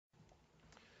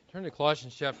Turn to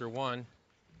Colossians chapter 1.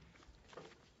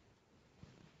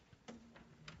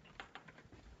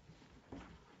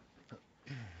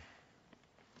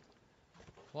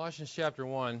 Colossians chapter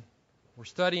 1. We're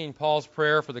studying Paul's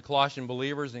prayer for the Colossian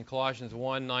believers in Colossians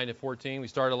 1, 9 to 14. We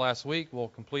started last week. We'll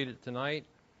complete it tonight.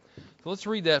 So let's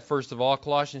read that first of all.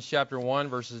 Colossians chapter 1,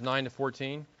 verses 9 to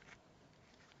 14.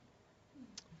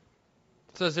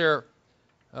 It says there,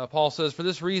 Paul says, "For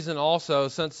this reason also,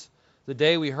 since the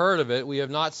day we heard of it, we have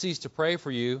not ceased to pray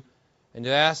for you and to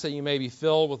ask that you may be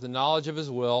filled with the knowledge of His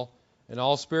will and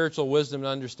all spiritual wisdom and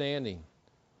understanding,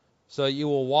 so that you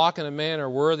will walk in a manner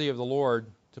worthy of the Lord,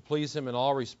 to please Him in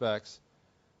all respects,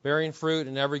 bearing fruit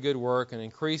in every good work and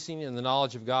increasing in the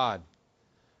knowledge of God,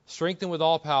 strengthened with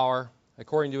all power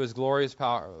according to His glorious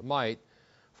might,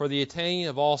 for the attaining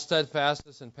of all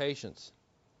steadfastness and patience,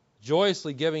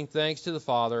 joyously giving thanks to the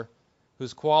Father, who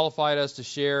has qualified us to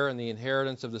share in the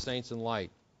inheritance of the saints in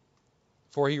light.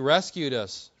 For He rescued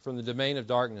us from the domain of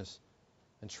darkness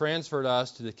and transferred us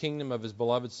to the kingdom of His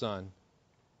beloved Son,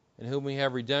 in whom we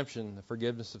have redemption, the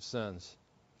forgiveness of sins."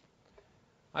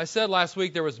 I said last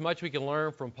week there was much we can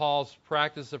learn from Paul's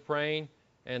practice of praying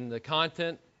and the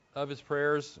content of his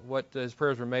prayers, what his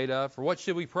prayers were made of. For what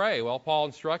should we pray? Well, Paul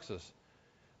instructs us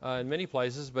in many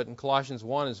places, but in Colossians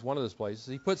 1 is one of those places.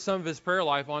 He puts some of his prayer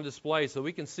life on display so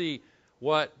we can see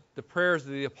what the prayers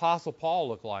of the Apostle Paul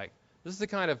look like. This is the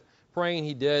kind of praying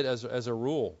he did as a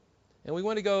rule. And we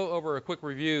want to go over a quick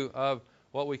review of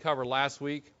what we covered last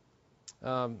week.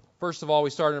 First of all,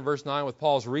 we started in verse 9 with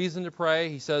Paul's reason to pray.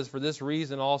 He says, "For this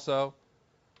reason also,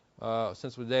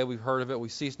 since the day we've heard of it, we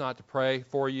cease not to pray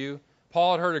for you."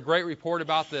 Paul had heard a great report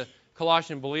about the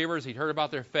Colossian believers. He'd heard about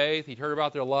their faith. He'd heard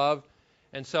about their love.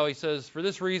 And so he says, "For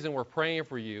this reason, we're praying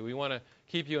for you. We want to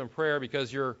keep you in prayer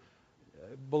because you're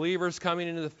believers coming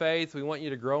into the faith. We want you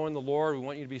to grow in the Lord. We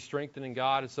want you to be strengthened in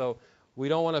God. And so we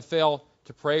don't want to fail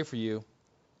to pray for you."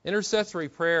 Intercessory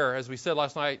prayer, as we said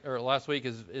last week,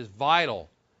 is vital.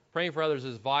 Praying for others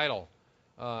is vital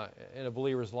in a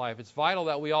believer's life. It's vital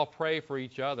that we all pray for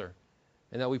each other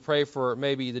and that we pray for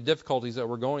maybe the difficulties that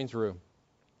we're going through.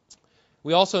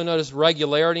 We also notice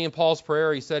regularity in Paul's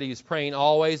prayer. He said he's praying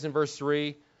always in verse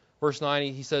 3. Verse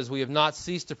 9, he says, "We have not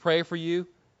ceased to pray for you."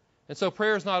 And so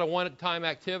prayer is not a one-time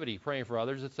activity, praying for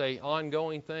others. It's an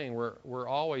ongoing thing. We're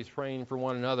always praying for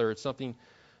one another. It's something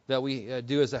that we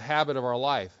do as a habit of our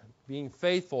life, being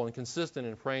faithful and consistent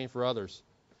in praying for others.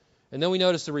 And then we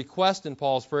notice the request in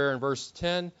Paul's prayer in verse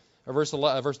 9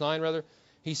 rather.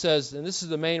 He says, and this is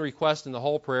the main request in the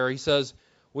whole prayer, he says,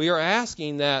 we're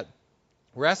asking God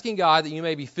that you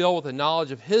may be filled with the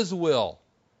knowledge of His will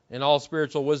and all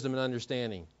spiritual wisdom and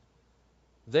understanding.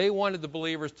 They wanted the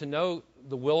believers to know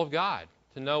the will of God,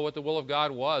 to know what the will of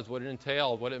God was, what it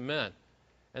entailed, what it meant.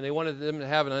 And they wanted them to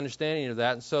have an understanding of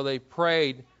that, and so they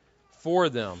prayed for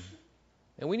them.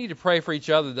 And we need to pray for each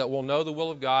other that we'll know the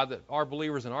will of God, that our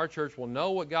believers in our church will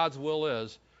know what God's will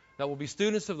is, that we'll be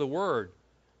students of the Word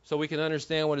so we can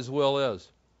understand what His will is.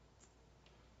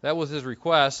 That was his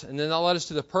request. And then that led us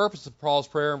to the purpose of Paul's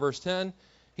prayer in verse 10.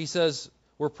 He says,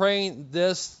 we're praying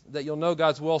this, that you'll know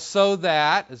God's will, so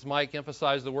that, as Mike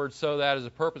emphasized the word so that as a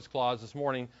purpose clause this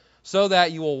morning, so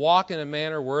that you will walk in a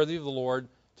manner worthy of the Lord,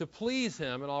 to please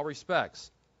Him in all respects.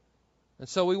 And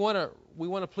so we want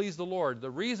to please the Lord.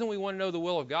 The reason we want to know the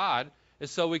will of God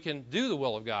is so we can do the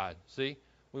will of God. See?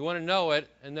 We want to know it,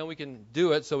 and then we can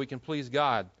do it so we can please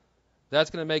God.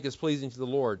 That's going to make us pleasing to the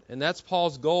Lord. And that's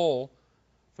Paul's goal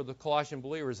for the Colossian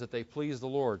believers, that they please the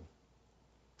Lord.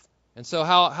 And so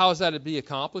how is that to be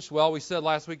accomplished? Well, we said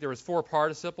last week there was 4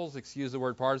 participles, excuse the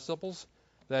word participles,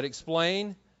 that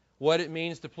explain what it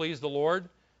means to please the Lord,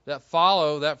 that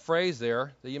follow that phrase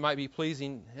there, that you might be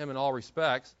pleasing Him in all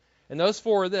respects. And those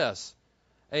 4 are this.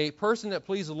 A person that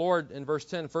pleases the Lord in verse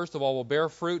 10, first of all, will bear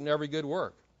fruit in every good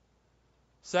work.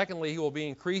 Secondly, he will be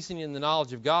increasing in the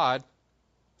knowledge of God.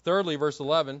 Thirdly, verse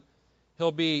 11,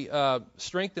 he'll be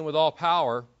strengthened with all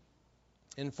power.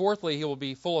 And fourthly, he will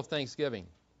be full of thanksgiving.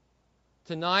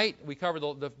 Tonight, we covered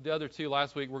the other 2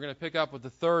 last week. We're going to pick up with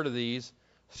the third of these,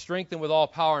 strengthened with all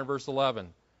power in verse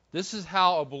 11. This is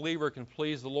how a believer can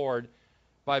please the Lord,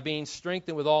 by being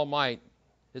strengthened with all might,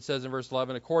 it says in verse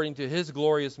 11, according to His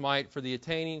glorious might, for the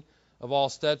attaining of all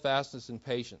steadfastness and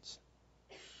patience.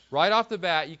 Right off the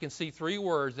bat, you can see 3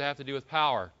 words that have to do with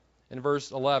power in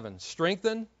verse 11.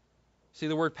 Strengthen, see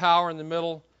the word power in the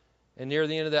middle, and near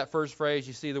the end of that first phrase,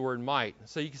 you see the word might.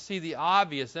 So you can see the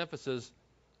obvious emphasis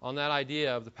on that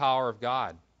idea of the power of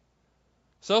God.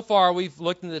 So far, we've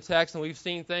looked into the text and we've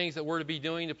seen things that we're to be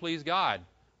doing to please God.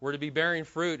 We're to be bearing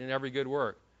fruit in every good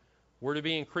work. We're to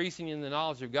be increasing in the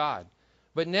knowledge of God.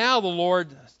 But now the Lord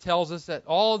tells us that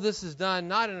all of this is done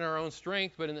not in our own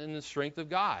strength, but in the strength of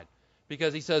God.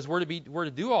 Because he says we're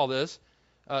to do all this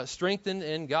strengthened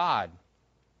in God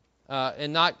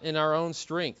and not in our own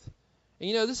strength. And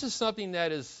you know, this is something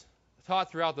that is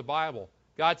taught throughout the Bible.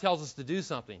 God tells us to do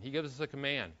something. He gives us a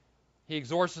command. He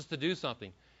exhorts us to do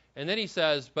something. And then he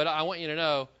says, but I want you to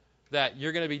know that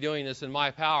you're going to be doing this in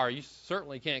my power. You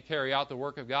certainly can't carry out the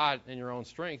work of God in your own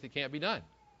strength. It can't be done.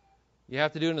 You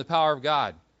have to do it in the power of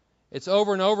God. It's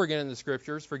over and over again in the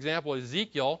Scriptures. For example,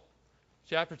 Ezekiel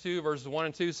chapter 2, verses 1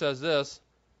 and 2 says this.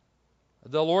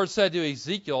 The Lord said to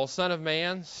Ezekiel, Son of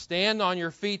man, stand on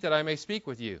your feet that I may speak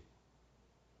with you.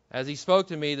 As he spoke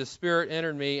to me, the Spirit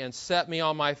entered me and set me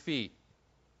on my feet.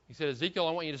 He said, Ezekiel,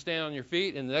 I want you to stand on your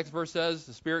feet. And the next verse says,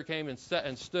 the Spirit came and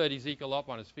stood Ezekiel up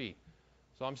on his feet.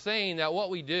 So I'm saying that what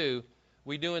we do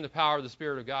in the power of the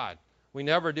Spirit of God. We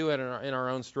never do it in our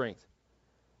own strength.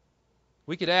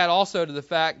 We could add also to the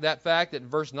fact that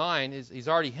verse 9, he's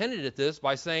already hinted at this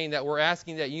by saying that we're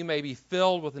asking that you may be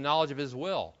filled with the knowledge of His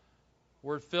will. The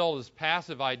word filled is a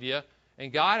passive idea,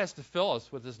 and God has to fill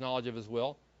us with this knowledge of His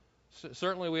will.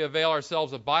 Certainly we avail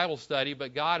ourselves of Bible study,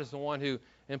 but God is the one who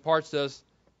imparts to us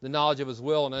the knowledge of His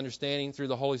will and understanding through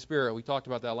the Holy Spirit. We talked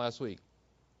about that last week.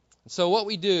 So what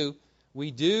we do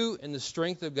in the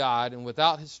strength of God, and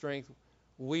without His strength,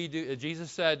 we do.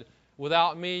 Jesus said,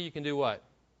 without me, you can do what?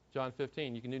 John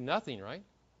 15, you can do nothing, right?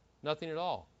 Nothing at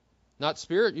all. Not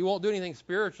spirit. You won't do anything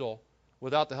spiritual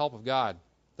without the help of God,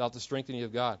 without the strengthening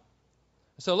of God.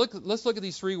 So let's look at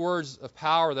these three words of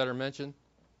power that are mentioned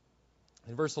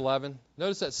in verse 11.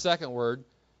 Notice that second word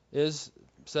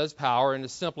says power, and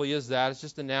it simply is that. It's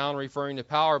just a noun referring to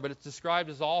power, but it's described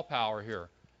as all power here,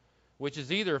 which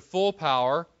is either full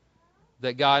power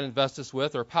that God invests us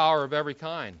with or power of every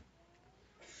kind.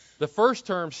 The first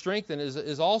term, strengthen,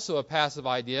 is also a passive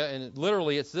idea, and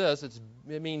literally it's this.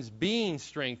 It means being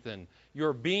strengthened.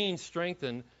 You're being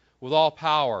strengthened with all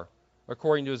power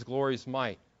according to His glorious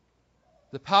might.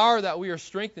 The power that we are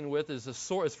strengthened with is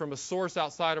from a source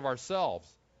outside of ourselves.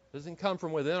 It doesn't come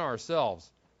from within ourselves.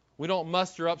 We don't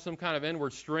muster up some kind of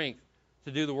inward strength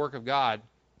to do the work of God.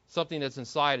 Something that's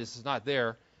inside us is not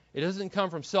there. It doesn't come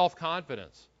from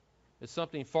self-confidence. It's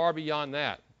something far beyond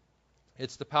that.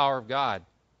 It's the power of God.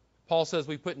 Paul says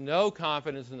we put no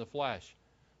confidence in the flesh.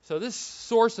 So this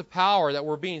source of power that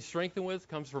we're being strengthened with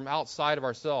comes from outside of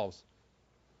ourselves.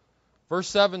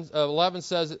 Verse 11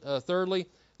 says, thirdly,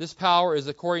 this power is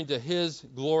according to His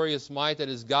glorious might, that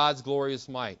is God's glorious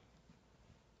might.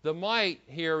 The might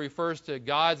here refers to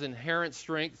God's inherent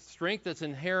strength that's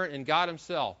inherent in God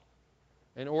Himself,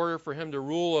 in order for Him to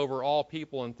rule over all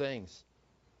people and things.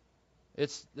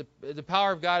 It's the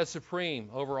power of God is supreme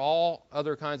over all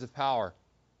other kinds of power.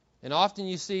 And often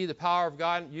you see the power of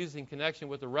God used in connection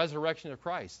with the resurrection of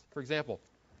Christ. For example,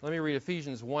 let me read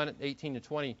Ephesians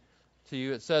 1:18-20 to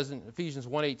you. It says in Ephesians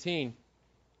 1:18,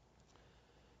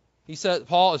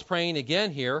 Paul is praying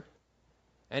again here,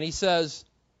 and he says,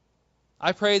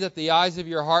 I pray that the eyes of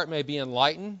your heart may be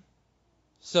enlightened,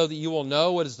 so that you will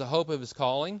know what is the hope of His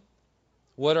calling,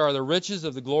 what are the riches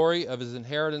of the glory of His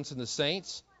inheritance in the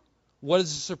saints, what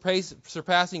is the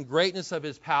surpassing greatness of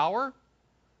His power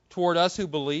toward us who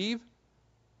believe.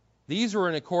 These were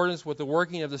in accordance with the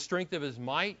working of the strength of His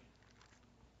might,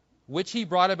 which He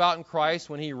brought about in Christ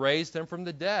when He raised Him from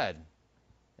the dead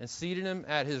and seated Him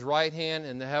at His right hand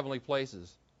in the heavenly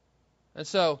places. And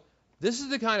so, this is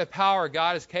the kind of power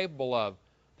God is capable of.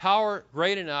 Power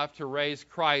great enough to raise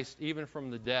Christ even from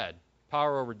the dead.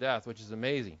 Power over death, which is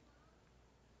amazing.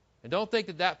 And don't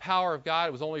think that power of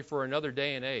God was only for another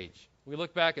day and age. We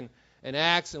look back in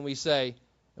Acts and we say,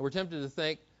 and we're tempted to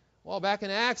think, well, back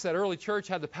in Acts, that early church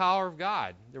had the power of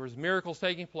God. There was miracles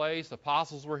taking place.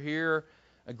 Apostles were here.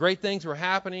 Great things were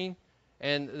happening.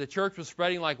 And the church was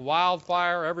spreading like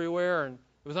wildfire everywhere. And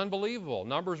it was unbelievable.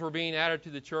 Numbers were being added to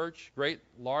the church, great,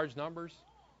 large numbers.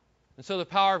 And so the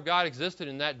power of God existed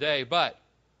in that day. But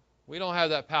we don't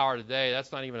have that power today.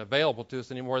 That's not even available to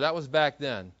us anymore. That was back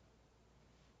then.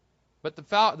 But the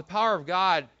power of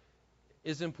God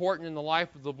is important in the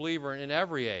life of the believer in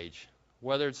every age,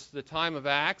 whether it's the time of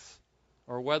Acts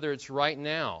or whether it's right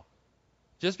now.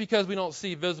 Just because we don't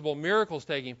see visible miracles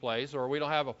taking place or we don't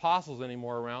have apostles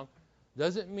anymore around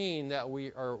doesn't mean that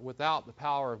we are without the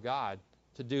power of God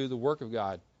to do the work of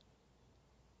God.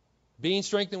 Being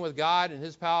strengthened with God and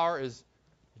His power is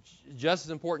just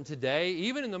as important today,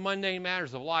 even in the mundane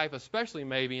matters of life, especially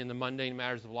maybe in the mundane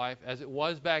matters of life, as it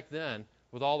was back then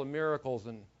with all the miracles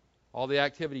and all the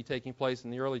activity taking place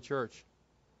in the early church.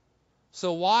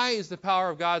 So why is the power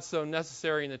of God so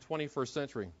necessary in the 21st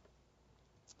century?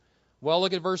 Well,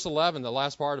 look at verse 11, the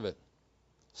last part of it.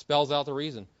 Spells out the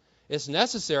reason. It's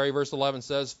necessary, verse 11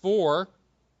 says, for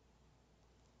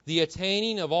the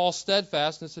attaining of all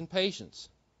steadfastness and patience.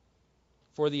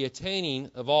 For the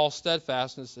attaining of all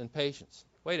steadfastness and patience.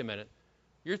 Wait a minute.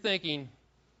 You're thinking,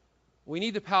 we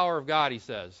need the power of God, he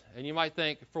says. And you might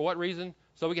think, for what reason?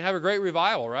 So we can have a great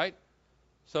revival, right?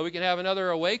 So we can have another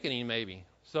awakening, maybe.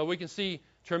 So we can see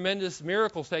tremendous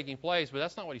miracles taking place. But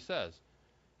that's not what he says.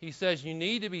 He says you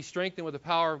need to be strengthened with the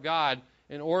power of God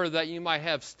in order that you might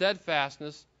have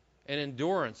steadfastness and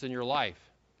endurance in your life,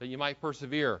 that you might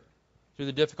persevere through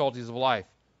the difficulties of life.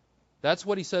 That's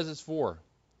what he says it's for.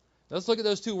 Let's look at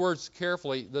those two words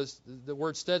carefully, the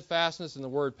word steadfastness and the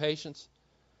word patience.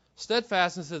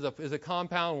 Steadfastness is a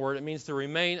compound word. It means to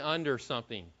remain under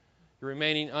something. You're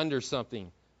remaining under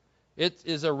something. It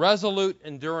is a resolute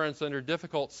endurance under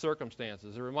difficult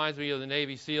circumstances. It reminds me of the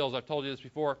Navy SEALs. I've told you this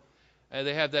before.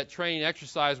 They have that training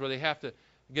exercise where they have to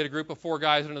get a group of 4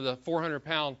 guys under the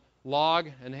 400-pound log,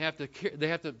 and they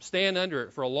have to stand under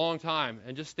it for a long time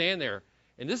and just stand there.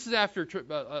 And this is after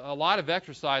a lot of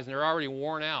exercise, and they're already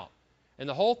worn out. And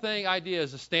the whole idea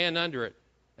is to stand under it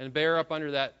and bear up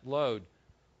under that load.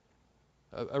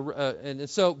 And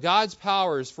so God's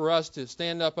power is for us to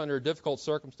stand up under difficult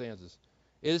circumstances.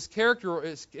 It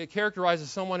characterizes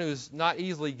someone who's not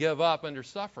easily give up under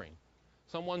suffering.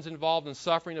 Someone's involved in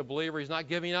suffering, a believer, he's not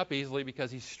giving up easily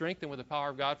because he's strengthened with the power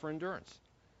of God for endurance.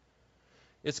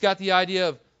 It's got the idea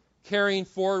of carrying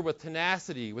forward with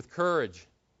tenacity, with courage.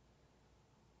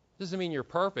 Doesn't mean you're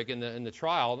perfect in the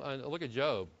trial. Look at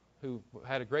Job, who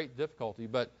had a great difficulty,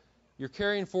 but you're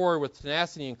carrying forward with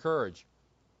tenacity and courage.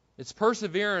 It's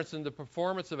perseverance in the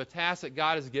performance of a task that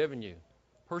God has given you.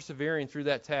 Persevering through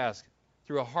that task,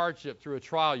 through a hardship, through a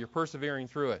trial, you're persevering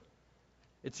through it.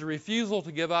 It's a refusal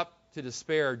to give up to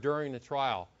despair during the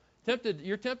trial.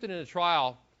 You're tempted in a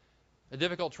trial, a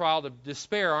difficult trial, to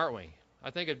despair, aren't we?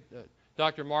 I think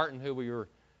Dr. Martin, who we were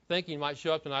thinking might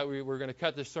show up tonight, we were going to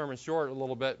cut this sermon short a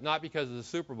little bit, not because of the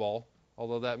Super Bowl,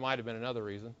 although that might have been another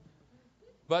reason,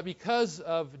 but because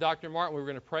of Dr. Martin, we were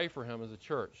going to pray for him as a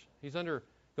church. He's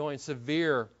undergoing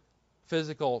severe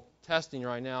physical testing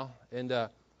right now, and I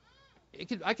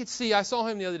saw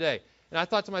him the other day, and I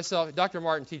thought to myself, Dr.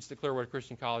 Martin teaches at Clearwater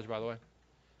Christian College, by the way.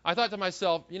 I thought to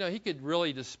myself, he could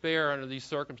really despair under these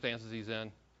circumstances he's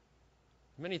in.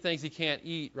 Many things he can't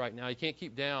eat right now. He can't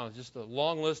keep down. It's just a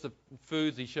long list of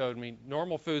foods he showed me.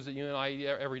 Normal foods that you and I eat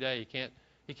every day.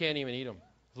 He can't even eat them.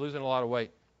 He's losing a lot of weight.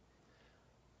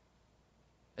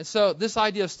 And so this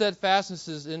idea of steadfastness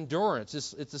is endurance.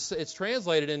 It's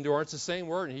translated endurance, the same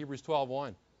word in Hebrews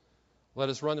 12:1. Let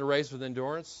us run the race with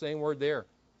endurance. Same word there.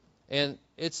 And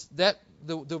it's that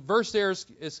the verse there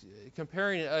is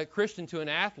comparing a Christian to an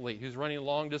athlete who's running a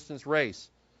long-distance race,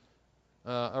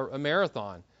 a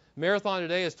marathon. Marathon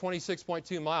today is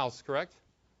 26.2 miles, correct?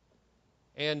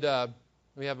 And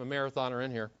we have a marathoner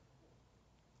in here.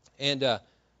 And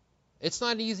it's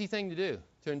not an easy thing to do,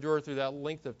 to endure through that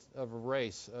length of a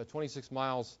race, 26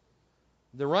 miles.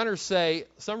 Some runners say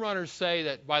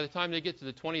that by the time they get to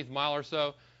the 20th mile or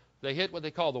so, they hit what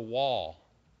they call the wall.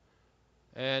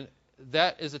 And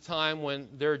that is a time when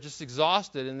they're just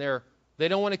exhausted and they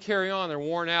don't want to carry on. They're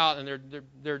worn out and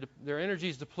their energy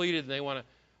is depleted,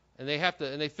 and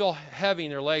they feel heavy in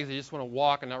their legs. They just want to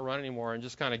walk and not run anymore and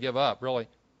just kind of give up, really.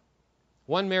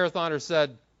 One marathoner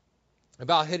said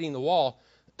about hitting the wall,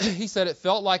 he said, it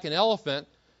felt like an elephant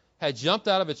had jumped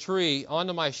out of a tree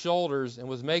onto my shoulders and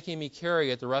was making me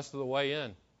carry it the rest of the way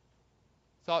in.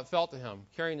 That's how it felt to him,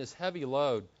 carrying this heavy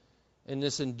load in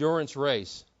this endurance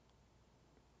race.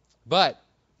 But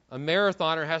a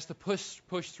marathoner has to push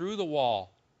through the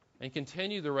wall and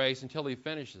continue the race until he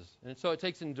finishes. And so it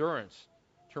takes endurance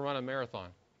to run a marathon.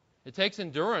 It takes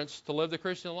endurance to live the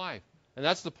Christian life. And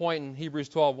that's the point in Hebrews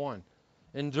 12:1.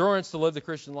 Endurance to live the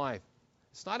Christian life.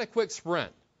 It's not a quick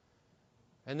sprint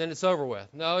and then it's over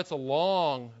with. No, it's a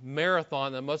long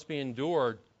marathon that must be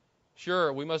endured.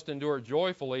 Sure, we must endure it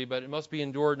joyfully, but it must be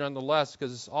endured nonetheless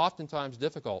because it's oftentimes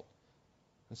difficult.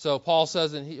 And so Paul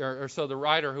says, so the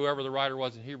writer, whoever the writer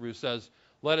was in Hebrews, says,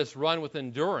 let us run with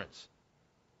endurance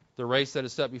the race that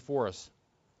is set before us.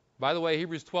 By the way,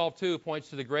 Hebrews 12:2 points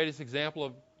to the greatest example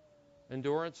of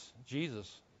endurance,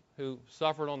 Jesus, who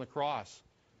suffered on the cross,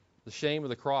 the shame of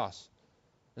the cross.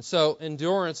 And so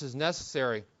endurance is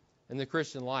necessary in the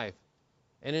Christian life.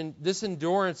 And in this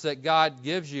endurance that God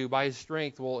gives you by His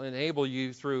strength will enable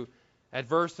you through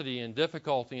adversity and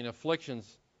difficulty and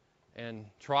afflictions and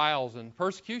trials and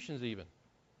persecutions even.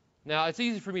 Now, it's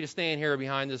easy for me to stand here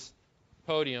behind this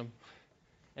podium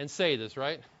and say this,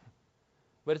 right?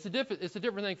 But it's a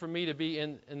different thing for me to be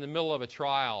in the middle of a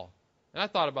trial And I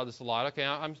thought about this a lot. Okay,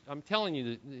 I'm telling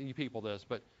you people this,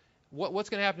 but what's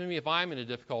going to happen to me if I'm in a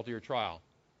difficulty or trial?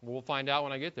 Well, we'll find out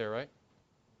when I get there, right?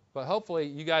 But hopefully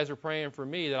you guys are praying for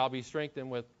me that I'll be strengthened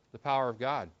with the power of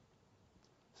God.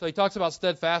 So he talks about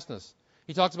steadfastness.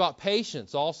 He talks about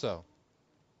patience also,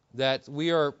 that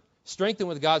we are strengthened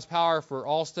with God's power for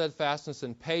all steadfastness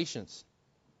and patience.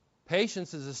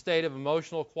 Patience is a state of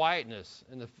emotional quietness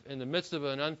in the midst of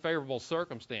an unfavorable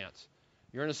circumstance.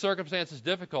 You're in a circumstance that's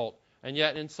difficult, and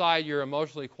yet inside you're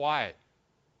emotionally quiet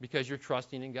because you're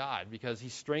trusting in God, because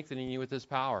He's strengthening you with His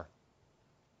power.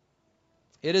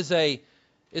 It's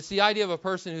the idea of a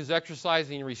person who's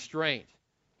exercising restraint,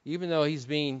 even though he's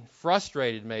being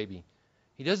frustrated maybe.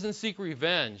 He doesn't seek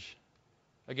revenge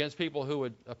against people who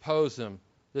would oppose him,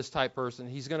 this type person.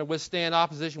 He's going to withstand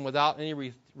opposition without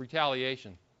any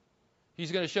retaliation.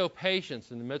 He's going to show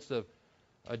patience in the midst of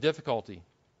a difficulty.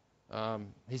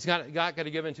 He's not going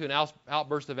to give into an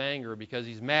outburst of anger because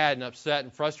he's mad and upset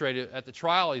and frustrated at the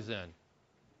trial he's in.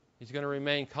 He's going to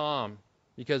remain calm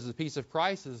because the peace of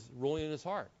Christ is ruling in his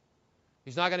heart.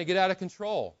 He's not going to get out of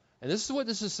control. And this is what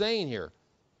this is saying here.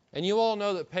 And you all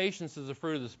know that patience is a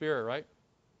fruit of the Spirit, right?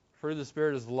 Fruit of the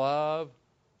Spirit is love,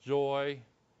 joy,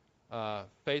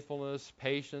 faithfulness,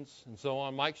 patience, and so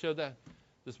on. Mike showed that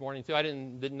this morning too. I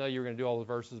didn't know you were going to do all the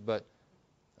verses, but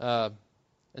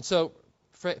and so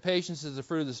patience is the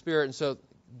fruit of the Spirit. And so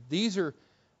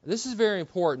this is very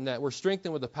important that we're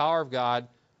strengthened with the power of God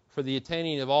for the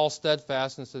attaining of all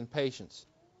steadfastness and patience.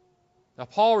 Now,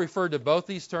 Paul referred to both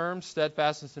these terms,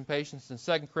 steadfastness and patience, in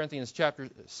 2 Corinthians chapter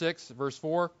 6, verse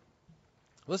 4.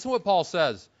 Listen to what Paul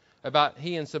says about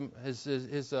he and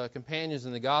his companions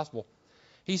in the gospel.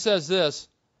 He says this,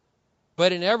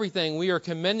 "But in everything we are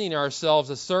commending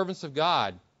ourselves as servants of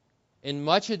God in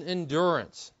much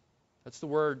endurance." That's the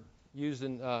word used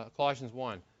in Colossians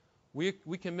 1.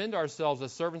 We commend ourselves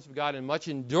as servants of God in much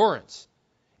endurance,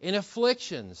 in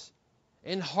afflictions,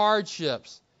 in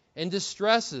hardships, in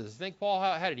distresses. Think Paul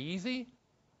had it easy?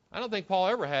 I don't think Paul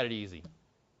ever had it easy.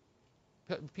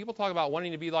 People talk about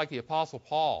wanting to be like the Apostle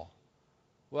Paul.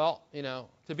 Well,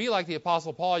 to be like the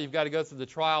Apostle Paul, you've got to go through the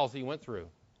trials he went through.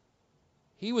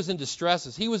 He was in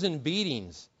distresses. He was in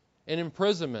beatings, in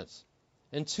imprisonments,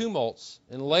 in tumults,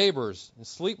 in labors, in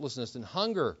sleeplessness, in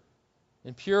hunger,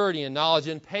 in purity, in knowledge,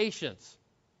 in patience,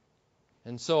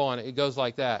 and so on. It goes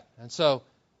like that. And so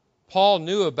Paul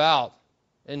knew about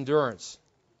endurance.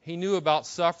 He knew about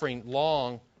suffering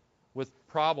long with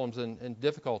problems and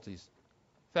difficulties.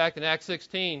 In fact, in Acts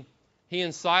 16, he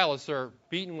and Silas are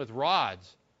beaten with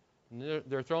rods. And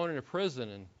they're thrown into prison.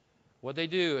 And what they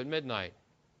do at midnight?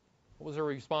 What was their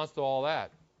response to all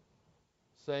that?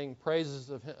 Saying praises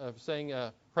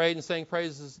prayed and sang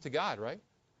praises to God, right?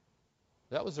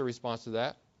 That was their response to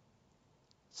that.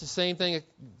 It's the same thing,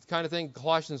 kind of thing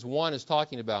Colossians 1 is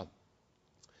talking about.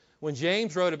 When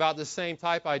James wrote about this same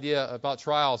type idea about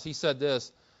trials, he said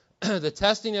this, "The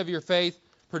testing of your faith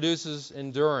produces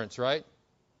endurance," right?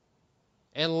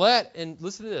 And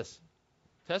listen to this,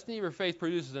 testing of your faith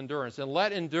produces endurance, and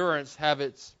let endurance have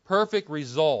its perfect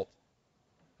result.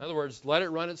 In other words, let it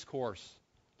run its course.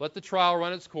 Let the trial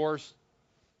run its course.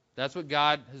 That's what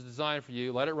God has designed for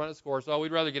you. Let it run its course. Oh,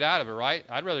 we'd rather get out of it, right?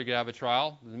 I'd rather get out of a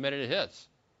trial the minute it hits.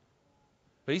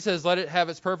 But he says, let it have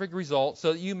its perfect result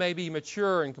so that you may be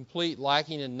mature and complete,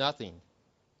 lacking in nothing.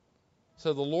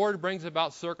 So the Lord brings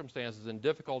about circumstances and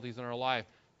difficulties in our life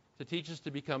to teach us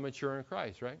to become mature in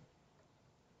Christ, right?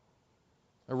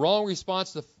 A wrong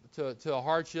response to a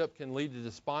hardship can lead to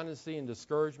despondency and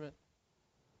discouragement.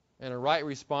 And a right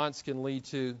response can lead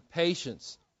to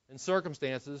patience in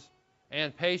circumstances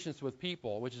and patience with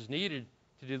people, which is needed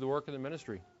to do the work of the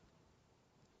ministry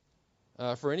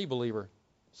for any believer.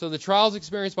 So the trials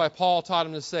experienced by Paul taught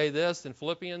him to say this in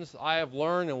Philippians, "I have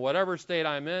learned in whatever state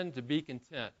I'm in to be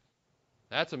content."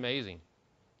 That's amazing,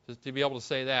 to be able to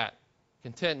say that.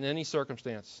 Content in any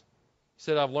circumstance. He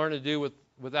said, I've learned to do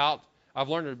I've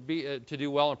learned to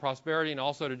do well in prosperity and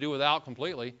also to do without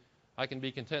completely. I can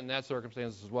be content in that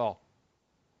circumstance as well.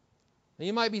 Now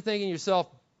you might be thinking to yourself,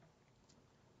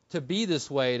 to be this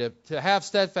way, to have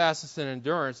steadfastness and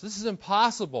endurance, this is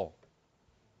impossible.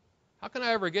 How can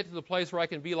I ever get to the place where I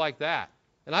can be like that?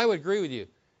 And I would agree with you.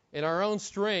 In our own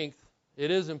strength, it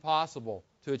is impossible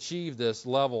to achieve this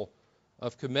level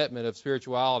of commitment of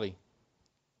spirituality.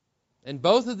 And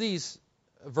both of these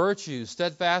virtues,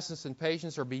 steadfastness and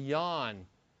patience, are beyond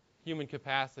human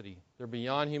capacity. They're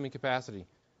beyond human capacity.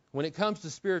 When it comes to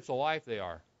spiritual life, they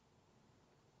are.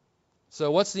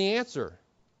 So what's the answer?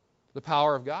 The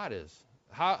power of God is.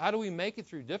 How do we make it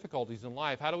through difficulties in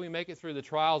life? How do we make it through the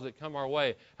trials that come our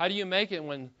way? How do you make it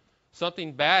when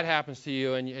something bad happens to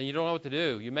you and you don't know what to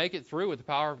do. You make it through with the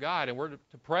power of God, and we're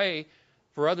to pray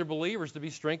for other believers to be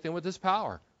strengthened with this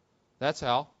power. That's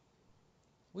how.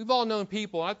 We've all known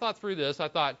people, and I thought through this,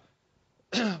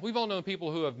 we've all known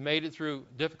people who have made it through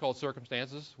difficult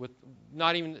circumstances with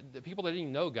not even people that didn't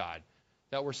even know God,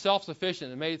 that were self-sufficient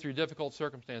and made it through difficult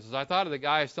circumstances. I thought of the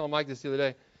guy, I was telling Mike this the other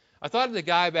day, I thought of the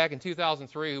guy back in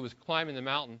 2003 who was climbing the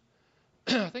mountain,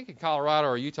 I think in Colorado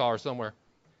or Utah or somewhere,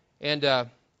 and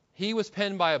he was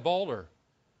pinned by a boulder,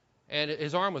 and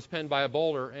his arm was pinned by a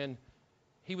boulder, and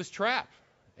he was trapped,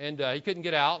 and he couldn't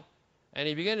get out, and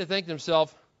he began to think to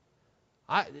himself,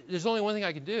 there's only one thing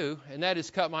I can do, and that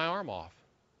is cut my arm off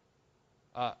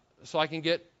so I can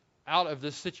get out of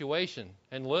this situation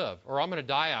and live, or I'm going to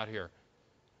die out here.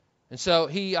 And so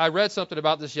I read something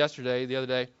about this the other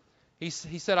day. He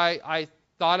said, I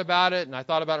thought about it, and I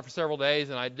thought about it for several days,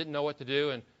 and I didn't know what to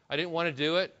do, and I didn't want to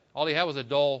do it. All he had was a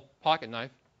dull pocket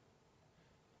knife.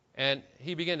 And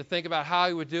he began to think about how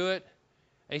he would do it.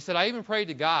 And he said, I even prayed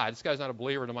to God. This guy's not a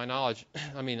believer to my knowledge.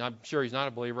 I mean, I'm sure he's not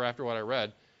a believer after what I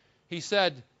read. He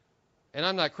said, and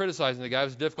I'm not criticizing the guy, it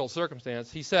was a difficult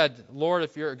circumstance. He said, Lord,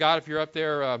 if you're up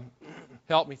there,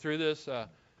 help me through this,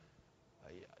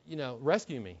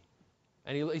 rescue me.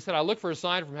 And he said, I looked for a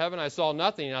sign from heaven, I saw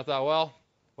nothing, and I thought, well,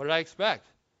 what did I expect?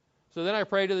 So then I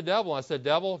prayed to the devil, and I said,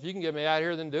 devil, if you can get me out of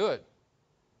here, then do it.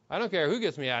 I don't care who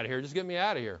gets me out of here, just get me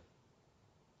out of here.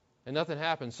 And nothing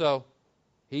happened. So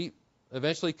he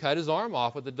eventually cut his arm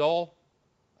off with a dull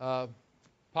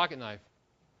pocket knife.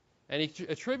 And he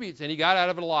attributes, and he got out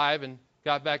of it alive and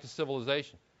got back to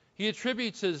civilization. He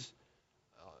attributes his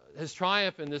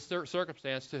triumph in this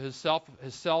circumstance to his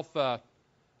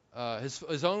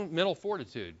own mental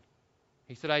fortitude.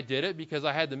 He said, I did it because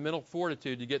I had the mental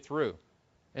fortitude to get through.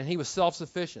 And he was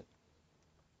self-sufficient.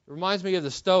 It reminds me of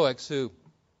the Stoics who,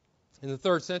 in the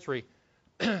 3rd century,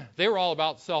 they were all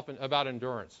about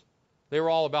endurance. They were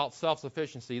all about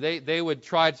self-sufficiency. They would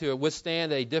try to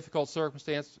withstand a difficult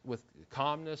circumstance with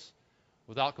calmness,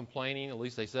 without complaining. At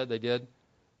least they said they did.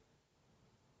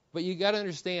 But you got to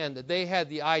understand that they had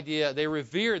the idea, they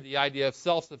revered the idea of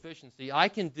self-sufficiency. I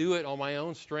can do it on my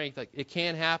own strength. It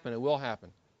can happen. It will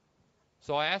happen.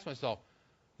 So I asked myself,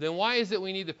 then why is it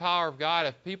we need the power of God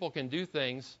if people can do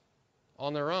things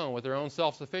on their own with their own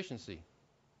self-sufficiency?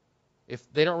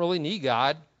 If they don't really need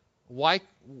God, why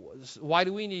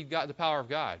do we need God, the power of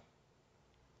God?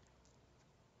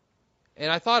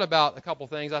 And I thought about a couple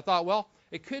things. I thought, well,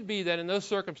 it could be that in those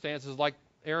circumstances, like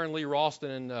Aaron Lee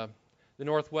Ralston in the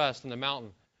Northwest and the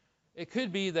mountain, it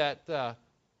could be that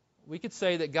we could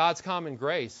say that God's common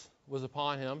grace was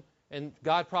upon him, and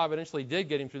God providentially did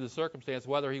get him through the circumstance,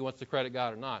 whether he wants to credit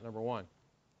God or not, number one.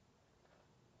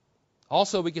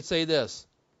 Also, we could say this.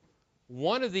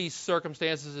 One of these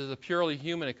circumstances is a purely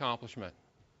human accomplishment.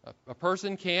 A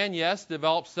person can, yes,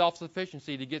 develop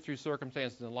self-sufficiency to get through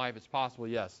circumstances in life. It's possible,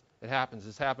 yes. It happens.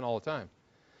 It's happened all the time.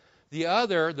 The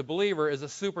other, the believer, is a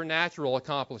supernatural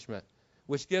accomplishment,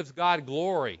 which gives God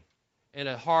glory in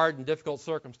a hard and difficult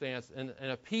circumstance, and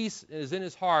a peace is in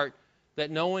his heart that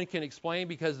no one can explain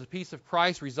because the peace of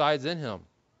Christ resides in him.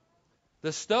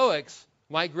 The Stoics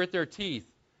might grit their teeth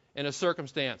in a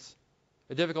circumstance,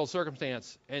 a difficult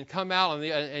circumstance, and come out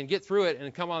and get through it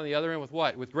and come on the other end with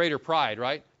what? With greater pride,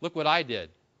 right? Look what I did.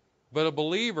 But a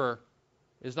believer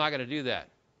is not going to do that.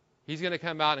 He's going to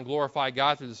come out and glorify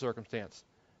God through the circumstance.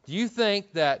 Do you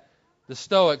think that the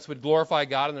Stoics would glorify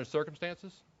God in their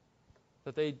circumstances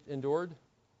that they endured?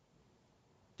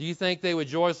 Do you think they would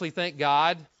joyously thank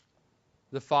God,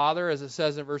 the Father, as it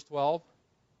says in verse 12,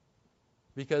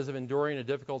 because of enduring a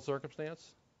difficult circumstance?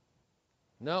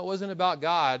 No, it wasn't about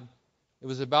God. It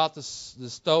was about the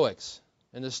Stoics.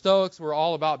 And the Stoics were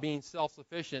all about being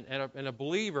self-sufficient, and a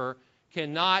believer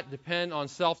cannot depend on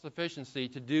self-sufficiency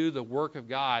to do the work of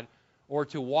God or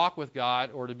to walk with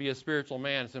God or to be a spiritual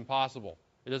man. It's impossible.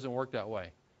 It doesn't work that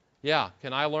way. Yeah,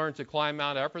 can I learn to climb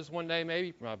Mount Everest one day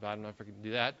maybe? I don't know if I can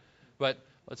do that. But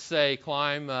let's say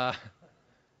climb, is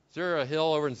there a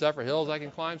hill over in Zephyr Hills I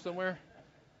can climb somewhere?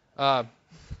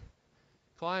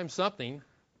 Climb something.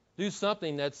 Do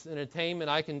something that's an attainment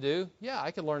I can do. Yeah,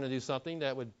 I can learn to do something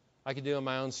that I could do in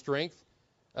my own strength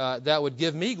that would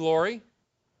give me glory,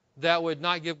 that would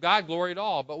not give God glory at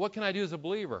all. But what can I do as a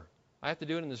believer? I have to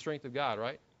do it in the strength of God,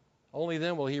 right? Only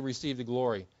then will he receive the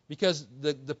glory. Because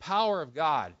the power of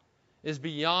God is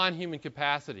beyond human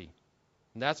capacity.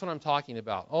 And that's what I'm talking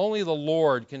about. Only the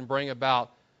Lord can bring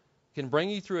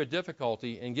you through a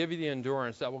difficulty and give you the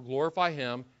endurance that will glorify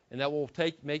him and that will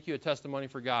make you a testimony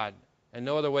for God. And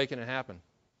no other way can it happen.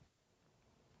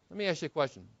 Let me ask you a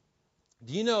question.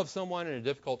 Do you know of someone in a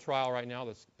difficult trial right now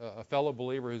that's a fellow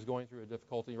believer who's going through a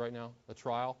difficulty right now, a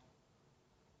trial?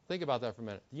 Think about that for a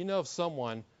minute. Do you know of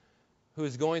someone who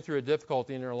is going through a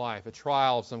difficulty in their life, a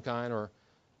trial of some kind, or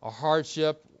a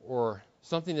hardship, or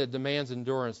something that demands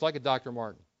endurance, like a Dr.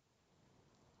 Martin?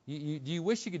 Do you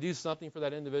wish you could do something for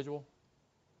that individual?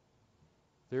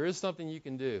 There is something you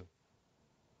can do.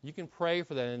 You can pray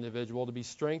for that individual to be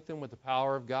strengthened with the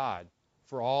power of God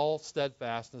for all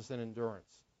steadfastness and endurance.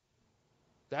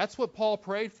 That's what Paul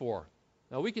prayed for.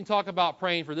 Now, we can talk about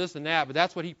praying for this and that, but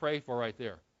that's what he prayed for right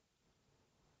there.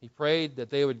 He prayed that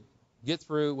they would get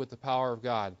through with the power of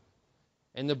God.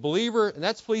 And the believer, and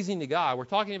that's pleasing to God. We're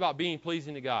talking about being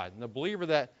pleasing to God. And the believer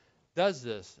that does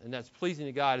this and that's pleasing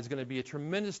to God is going to be a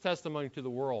tremendous testimony to the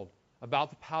world about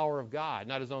the power of God,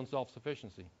 not his own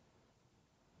self-sufficiency.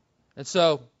 And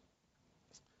so,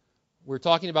 we're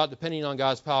talking about depending on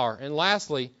God's power. And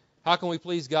lastly, how can we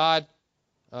please God?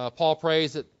 Paul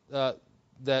prays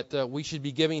that we should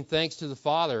be giving thanks to the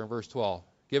Father in verse 12.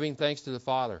 Giving thanks to the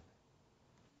Father.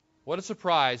 What a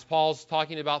surprise. Paul's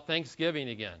talking about thanksgiving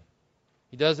again.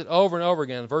 He does it over and over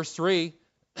again. Verse 3,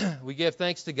 we give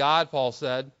thanks to God, Paul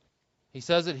said. He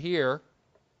says it here.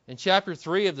 In chapter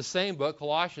 3 of the same book,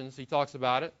 Colossians, he talks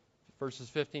about it, verses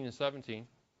 15 and 17.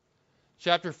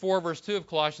 Chapter 4, verse 2 of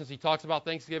Colossians, he talks about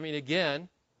thanksgiving again.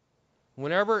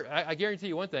 Whenever, I guarantee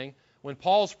you one thing, when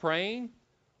Paul's praying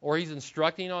or he's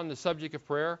instructing on the subject of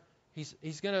prayer,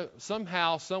 he's going to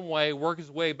somehow, some way, work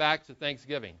his way back to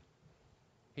thanksgiving.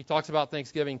 He talks about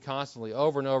thanksgiving constantly,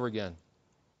 over and over again.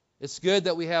 It's good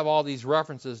that we have all these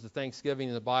references to thanksgiving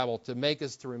in the Bible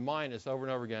to remind us over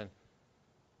and over again,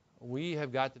 we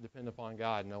have got to depend upon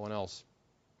God, no one else.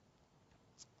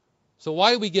 So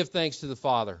why do we give thanks to the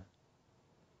Father?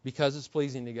 Because it's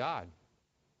pleasing to God.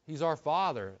 He's our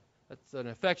Father. That's an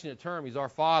affectionate term. He's our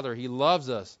Father. He loves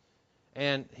us.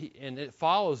 And it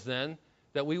follows then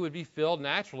that we would be filled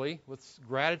naturally with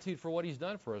gratitude for what He's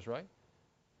done for us, right?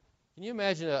 Can you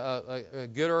imagine a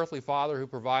good earthly father who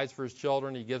provides for his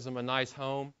children? He gives them a nice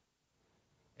home,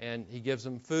 and he gives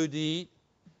them food to eat,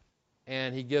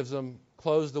 and he gives them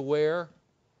clothes to wear,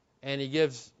 and he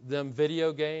gives them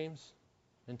video games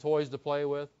and toys to play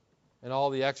with, and all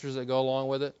the extras that go along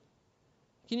with it.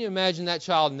 Can you imagine that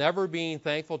child never being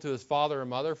thankful to his father or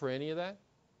mother for any of that?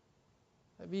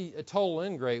 That'd be a total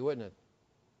ingrate, wouldn't it?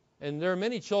 And there are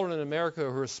many children in America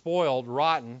who are spoiled,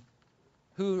 rotten,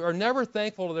 who are never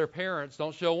thankful to their parents,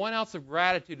 don't show 1 ounce of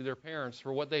gratitude to their parents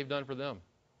for what they've done for them.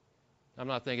 I'm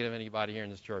not thinking of anybody here in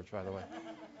this church, by the way.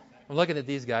 I'm looking at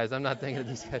these guys. I'm not thinking of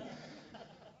these guys.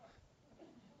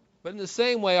 But in the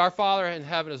same way, our Father in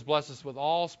heaven has blessed us with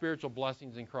all spiritual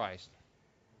blessings in Christ.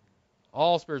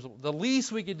 All spiritual. The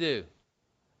least we could do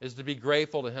is to be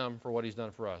grateful to Him for what He's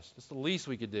done for us. It's the least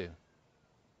we could do.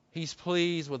 He's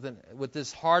pleased with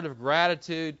this heart of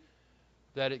gratitude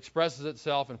that expresses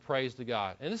itself in praise to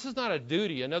God. And this is not a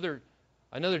duty, another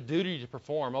duty to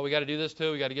perform. Oh, we got to do this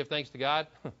too? We got to give thanks to God?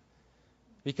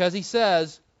 Because He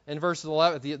says in verse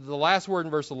 11, the last word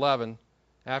in verse 11,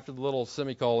 after the little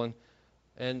semicolon,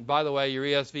 and by the way, your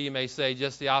ESV may say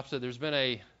just the opposite. There's been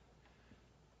a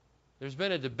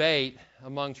debate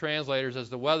among translators as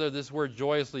to whether this word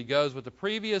joyously goes with the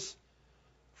previous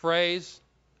phrase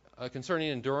concerning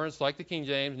endurance, like the King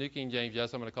James, New King James,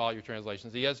 yes, I'm going to call it your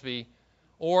translations, ESV,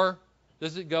 or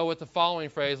does it go with the following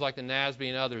phrase like the NASB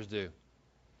and others do?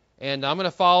 And I'm going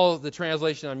to follow the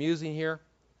translation I'm using here.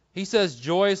 He says,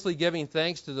 joyously giving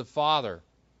thanks to the Father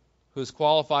who has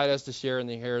qualified us to share in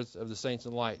the inheritance of the saints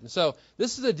in light. And so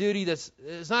this is a duty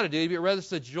it's not a duty, but rather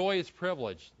it's a joyous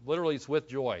privilege. Literally, it's with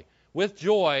joy. With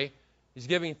joy, he's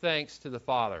giving thanks to the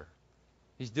Father.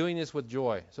 He's doing this with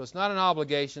joy. So it's not an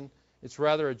obligation. It's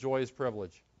rather a joyous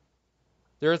privilege.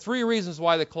 There are 3 reasons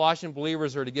why the Colossian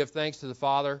believers are to give thanks to the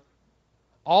Father.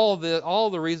 All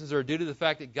of the reasons are due to the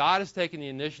fact that God has taken the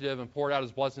initiative and poured out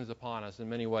His blessings upon us in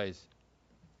many ways.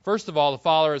 First of all, the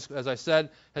Father, as I said,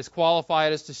 has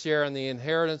qualified us to share in the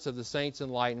inheritance of the saints in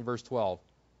light in verse 12.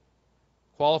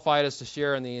 Qualified us to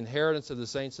share in the inheritance of the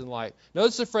saints in light.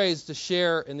 Notice the phrase, to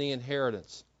share in the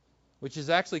inheritance, which is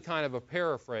actually kind of a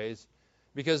paraphrase,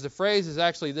 because the phrase is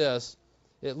actually this.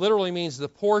 It literally means the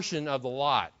portion of the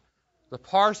lot, the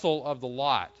parcel of the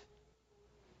lot.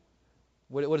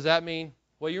 What does that mean?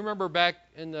 Well, you remember back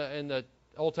in the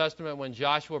Old Testament when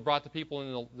Joshua brought the people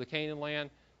into the Canaan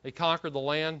land, they conquered the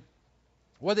land.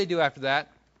 What did they do after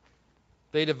that?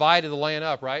 They divided the land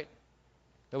up, right?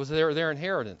 That was their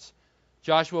inheritance.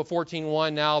 Joshua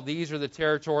 14:1, now these are the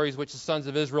territories which the sons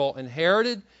of Israel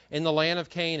inherited in the land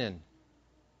of Canaan,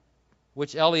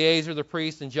 which Eleazar the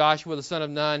priest and Joshua the son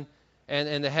of Nun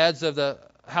and the heads of the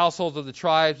households of the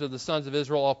tribes of the sons of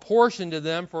Israel a portion to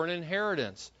them for an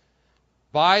inheritance,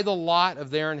 by the lot of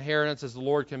their inheritance as the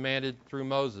Lord commanded through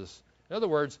Moses. In other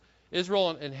words,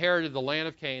 Israel inherited the land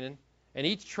of Canaan, and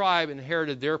each tribe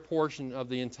inherited their portion of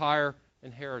the entire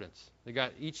inheritance.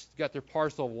 Each got their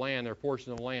parcel of land, their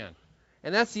portion of land.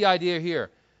 And that's the idea here,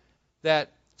 that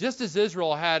just as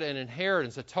Israel had an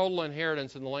inheritance, a total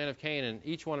inheritance in the land of Canaan,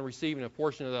 each one receiving a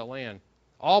portion of that land,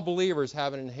 all believers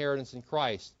have an inheritance in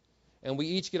Christ, and we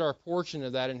each get our portion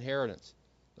of that inheritance,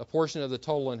 a portion of the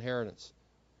total inheritance.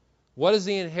 What is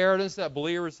the inheritance that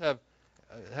believers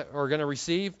are going to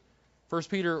receive? 1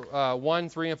 Peter 1,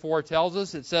 3, and 4 tells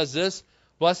us, it says this,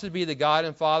 "Blessed be the God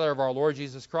and Father of our Lord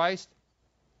Jesus Christ,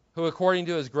 who according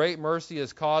to his great mercy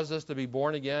has caused us to be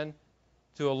born again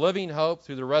to a living hope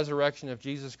through the resurrection of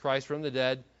Jesus Christ from the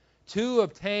dead, to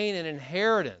obtain an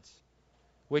inheritance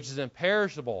which is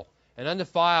imperishable and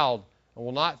undefiled and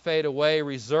will not fade away,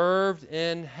 reserved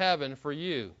in heaven for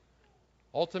you."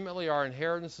 Ultimately, our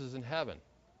inheritance is in heaven.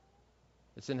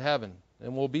 It's in heaven.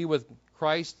 And we'll be with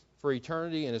Christ for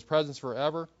eternity in his presence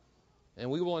forever, and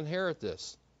we will inherit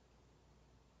this.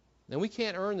 And we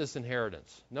can't earn this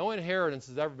inheritance. No inheritance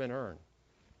has ever been earned.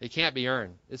 It can't be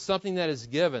earned. It's something that is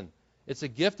given. It's a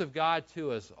gift of God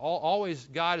to us.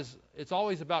 It's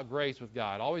always about grace with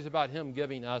God, always about him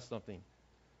giving us something.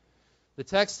 The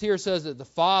text here says that the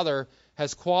Father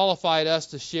has qualified us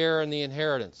to share in the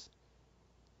inheritance.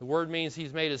 The word means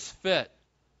he's made us fit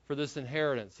for this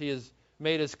inheritance. He has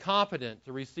made us competent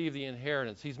to receive the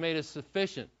inheritance. He's made us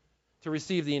sufficient to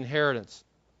receive the inheritance,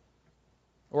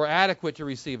 or adequate to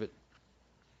receive it.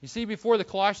 You see, before the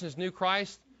Colossians knew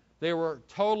Christ, they were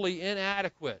totally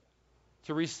inadequate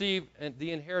to receive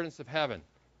the inheritance of heaven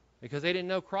because they didn't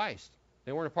know Christ.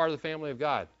 They weren't a part of the family of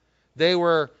God. They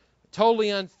were totally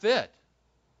unfit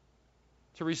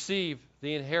to receive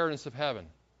the inheritance of heaven.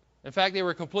 In fact, they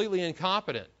were completely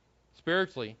incompetent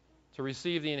spiritually to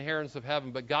receive the inheritance of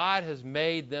heaven, but God has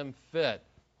made them fit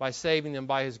by saving them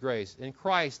by his grace. In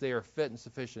Christ, they are fit and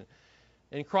sufficient.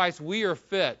 In Christ, we are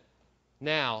fit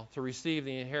now to receive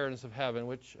the inheritance of heaven,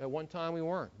 which at one time we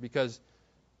weren't, because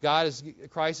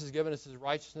Christ has given us his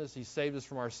righteousness. He's saved us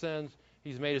from our sins.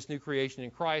 He's made us new creation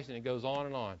in Christ, and it goes on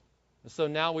and on. And so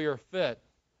now we are fit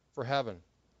for heaven.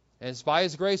 And it's by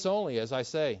his grace only, as I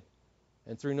say,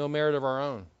 and through no merit of our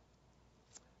own.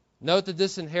 Note that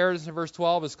this inheritance in verse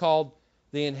 12 is called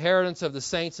the inheritance of the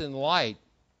saints in light.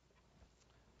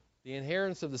 The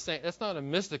inheritance of the saints, that's not a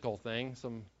mystical thing,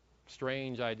 some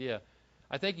strange idea.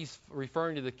 I think he's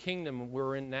referring to the kingdom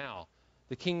we're in now,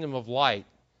 the kingdom of light,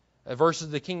 versus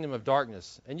the kingdom of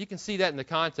darkness. And you can see that in the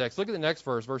context. Look at the next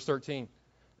verse, verse 13,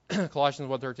 Colossians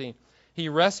 1:13. "He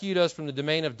rescued us from the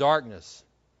domain of darkness,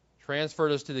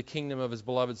 transferred us to the kingdom of his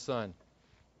beloved Son."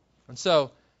 And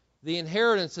so, the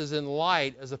inheritance is in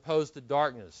light as opposed to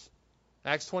darkness.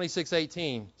 Acts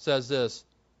 26:18 says this.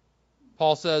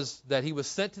 Paul says that he was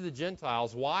sent to the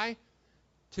Gentiles. Why?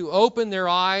 To open their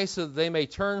eyes so that they may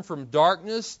turn from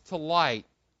darkness to light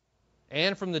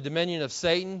and from the dominion of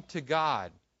Satan to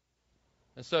God.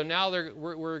 And so now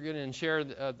we're going to share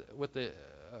with the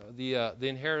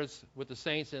inheritance with the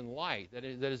saints in light, that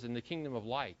is in the kingdom of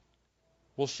light.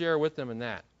 We'll share with them in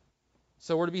that.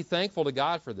 So we're to be thankful to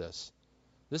God for this.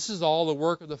 This is all the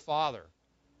work of the Father.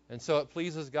 And so it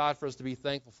pleases God for us to be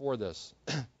thankful for this.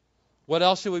 What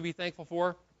else should we be thankful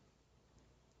for?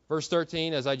 Verse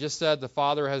 13, as I just said, the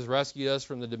Father has rescued us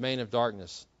from the domain of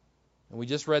darkness. And we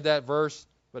just read that verse,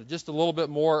 but just a little bit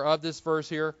more of this verse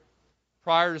here.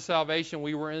 Prior to salvation,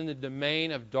 we were in the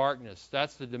domain of darkness.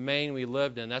 That's the domain we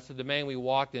lived in. That's the domain we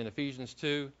walked in. Ephesians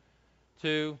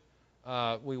 2:2.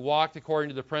 We walked according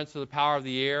to the prince of the power of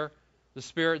the air, the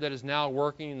spirit that is now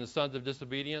working in the sons of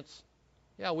disobedience.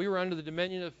 Yeah, we were under the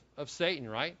dominion of Satan,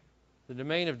 right? The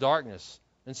domain of darkness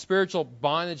and spiritual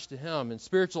bondage to him and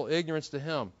spiritual ignorance to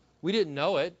him. We didn't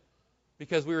know it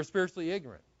because we were spiritually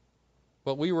ignorant.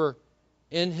 But we were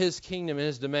in his kingdom, in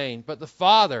his domain. But the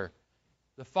Father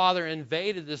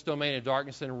invaded this domain of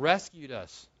darkness and rescued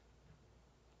us.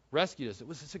 It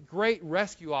was a great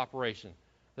rescue operation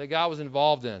that God was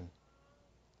involved in.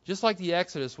 Just like the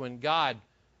Exodus, when God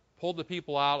pulled the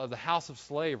people out of the house of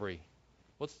slavery.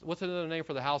 What's another name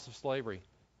for the house of slavery?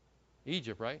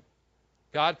 Egypt, right?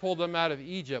 God pulled them out of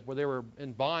Egypt where they were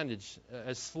in bondage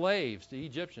as slaves to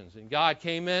Egyptians. And God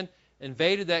came in,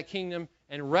 invaded that kingdom,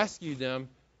 and rescued them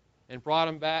and brought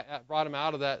them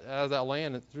out of that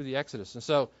land through the Exodus. And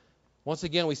so, once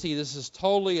again, we see this is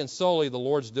totally and solely the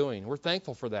Lord's doing. We're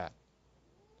thankful for that.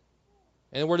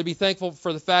 And we're to be thankful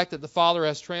for the fact that the Father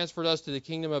has transferred us to the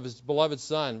kingdom of his beloved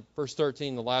Son. Verse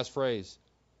 13, the last phrase.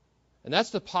 And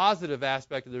that's the positive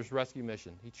aspect of this rescue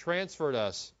mission. He transferred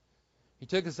us. He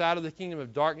took us out of the kingdom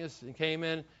of darkness and came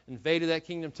in, invaded that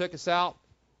kingdom, took us out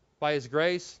by His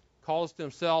grace, called us to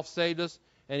Himself, saved us,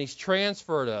 and He's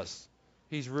transferred us.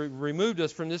 He's removed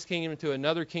us from this kingdom to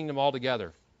another kingdom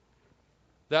altogether.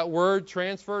 That word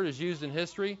transferred is used in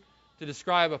history to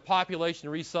describe a population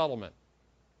resettlement,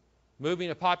 moving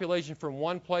a population from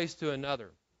one place to another.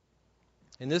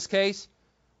 In this case,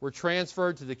 we're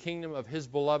transferred to the kingdom of His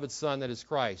beloved Son, that is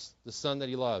Christ, the Son that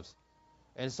He loves.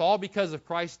 And it's all because of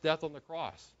Christ's death on the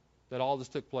cross that all this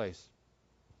took place.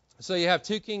 So you have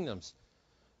two kingdoms,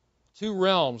 two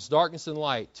realms, darkness and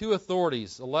light, two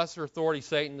authorities, a lesser authority,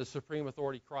 Satan, the supreme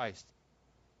authority, Christ.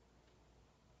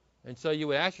 And so you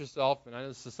would ask yourself, and I know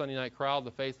this is the Sunday night crowd,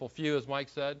 the faithful few, as Mike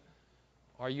said,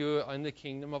 are you in the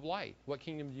kingdom of light? What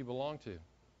kingdom do you belong to?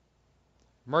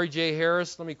 Murray J.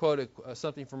 Harris, let me quote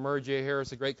something from Murray J.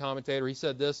 Harris, a great commentator. He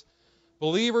said this: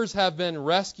 believers have been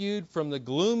rescued from the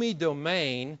gloomy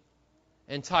domain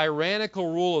and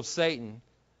tyrannical rule of Satan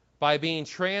by being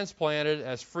transplanted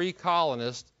as free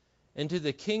colonists into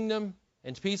the kingdom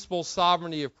and peaceful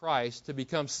sovereignty of Christ to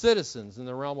become citizens in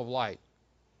the realm of light.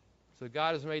 So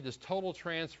God has made this total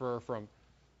transfer from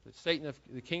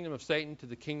the kingdom of Satan to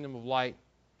the kingdom of light,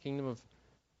 kingdom of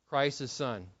Christ, His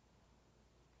Son.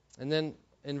 And then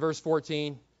in verse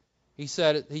 14, he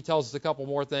tells us a couple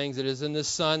more things. It is in this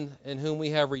Son in whom we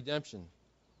have redemption.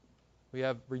 We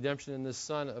have redemption in this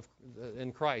Son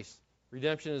in Christ.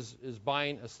 Redemption is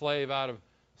buying a slave out of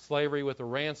slavery with a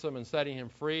ransom and setting him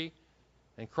free.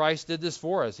 And Christ did this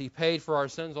for us. He paid for our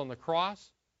sins on the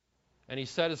cross, and He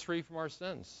set us free from our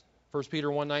sins. 1 Peter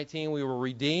 1:19, we were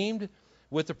redeemed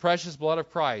with the precious blood of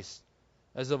Christ,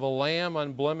 as of a lamb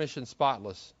unblemished and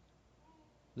spotless.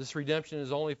 This redemption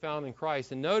is only found in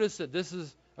Christ. And notice that this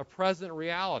is a present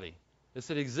reality. It's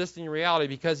an existing reality,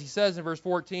 because he says in verse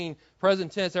 14,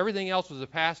 present tense, everything else was a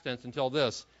past tense until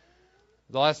this.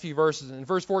 The last few verses. In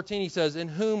verse 14 he says, in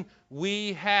whom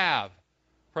we have,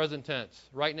 present tense,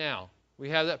 right now. We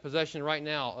have that possession right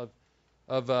now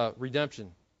of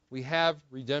redemption. We have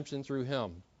redemption through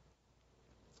Him.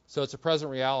 So it's a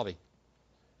present reality.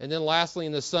 And then lastly,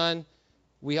 in the Son,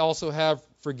 we also have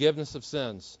forgiveness of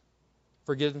sins.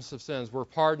 Forgiveness of sins. We're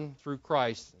pardoned through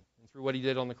Christ and through what He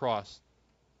did on the cross.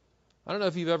 I don't know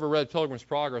if you've ever read Pilgrim's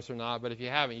Progress or not, but if you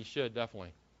haven't, you should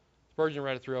definitely. Spurgeon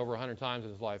read it through over 100 times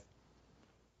in his life.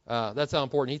 That's how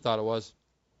important he thought it was.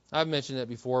 I've mentioned it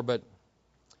before, but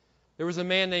there was a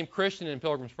man named Christian in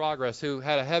Pilgrim's Progress who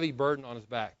had a heavy burden on his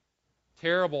back.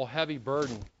 Terrible, heavy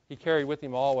burden he carried with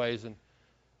him always. And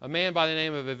a man by the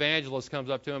name of Evangelist comes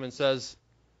up to him and says,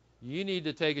 you need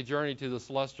to take a journey to the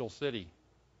celestial city.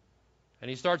 And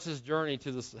he starts his journey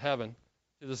to this heaven,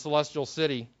 to the celestial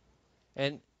city.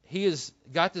 And he has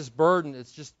got this burden.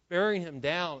 It's just bearing him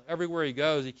down everywhere he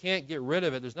goes. He can't get rid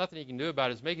of it. There's nothing he can do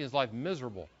about it. It's making his life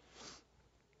miserable.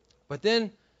 But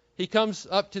then he comes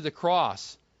up to the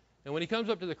cross. And when he comes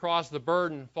up to the cross, the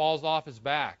burden falls off his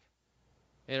back.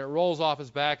 And it rolls off his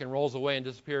back and rolls away and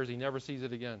disappears. He never sees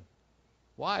it again.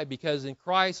 Why? Because in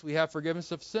Christ we have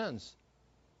forgiveness of sins.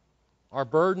 Our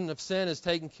burden of sin is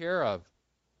taken care of.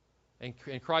 And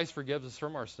Christ forgives us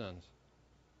from our sins.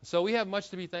 So we have much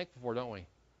to be thankful for, don't we?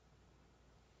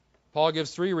 Paul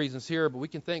gives 3 reasons here, but we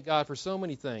can thank God for so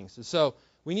many things. And so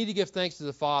we need to give thanks to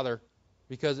the Father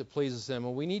because it pleases Him.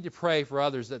 And we need to pray for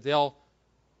others that they'll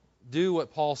do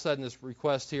what Paul said in this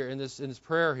request here, in this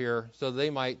prayer here, so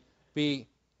they might be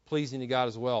pleasing to God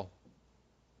as well.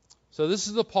 So this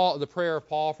is the prayer of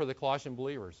Paul for the Colossian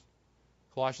believers.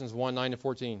 Colossians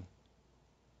 1:9-14.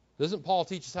 Doesn't Paul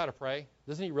teach us how to pray?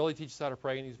 Doesn't he really teach us how to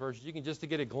pray in these verses? You can just to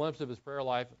get a glimpse of his prayer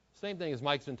life. Same thing as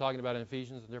Mike's been talking about in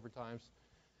Ephesians at different times.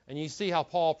 And you see how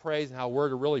Paul prays and how we're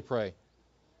to really pray.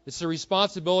 It's a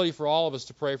responsibility for all of us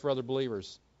to pray for other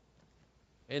believers.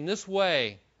 In this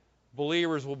way,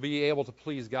 believers will be able to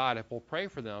please God if we'll pray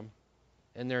for them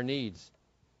and their needs.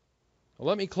 Well,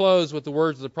 let me close with the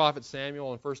words of the prophet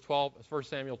Samuel in 1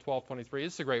 Samuel 12:23.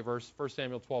 This is a great verse, 1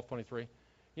 Samuel 12:23.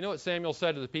 You know what Samuel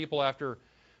said to the people after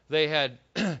they had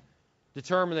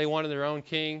determined they wanted their own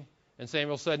king? And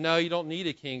Samuel said, no, you don't need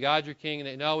a king. God's your king. And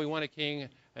they, no, we want a king.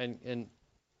 And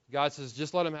God says,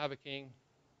 just let them have a king.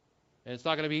 And it's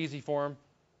not going to be easy for them.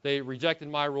 They rejected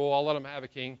my rule. I'll let them have a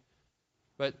king.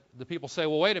 But the people say,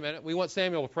 well, wait a minute. We want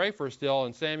Samuel to pray for us still.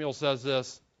 And Samuel says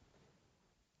this.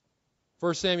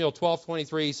 1 Samuel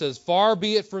 12:23, he says, far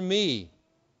be it from me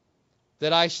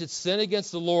that I should sin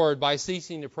against the Lord by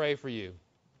ceasing to pray for you.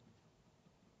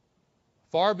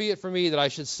 Far be it from me that I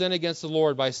should sin against the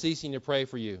Lord by ceasing to pray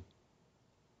for you.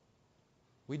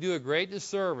 We do a great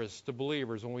disservice to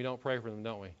believers when we don't pray for them,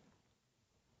 don't we?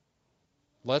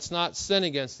 let's not sin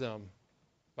against them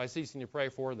by ceasing to pray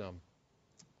for them.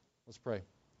 Let's pray.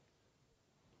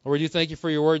 Lord, we do thank you for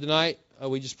your word tonight.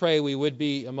 We just pray we would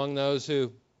be among those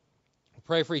who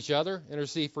pray for each other,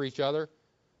 intercede for each other,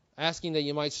 asking that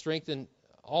you might strengthen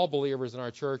all believers in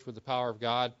our church with the power of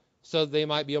God so that they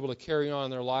might be able to carry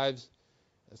on their lives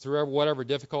through whatever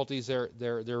difficulties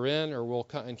they're in or will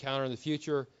encounter in the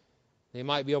future. They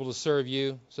might be able to serve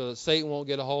you so that Satan won't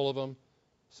get a hold of them,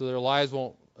 so their lives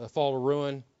won't fall to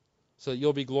ruin, so that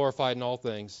you'll be glorified in all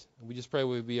things. And we just pray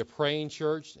we would be a praying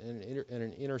church and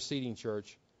an interceding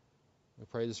church. We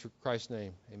pray this for Christ's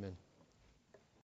name. Amen.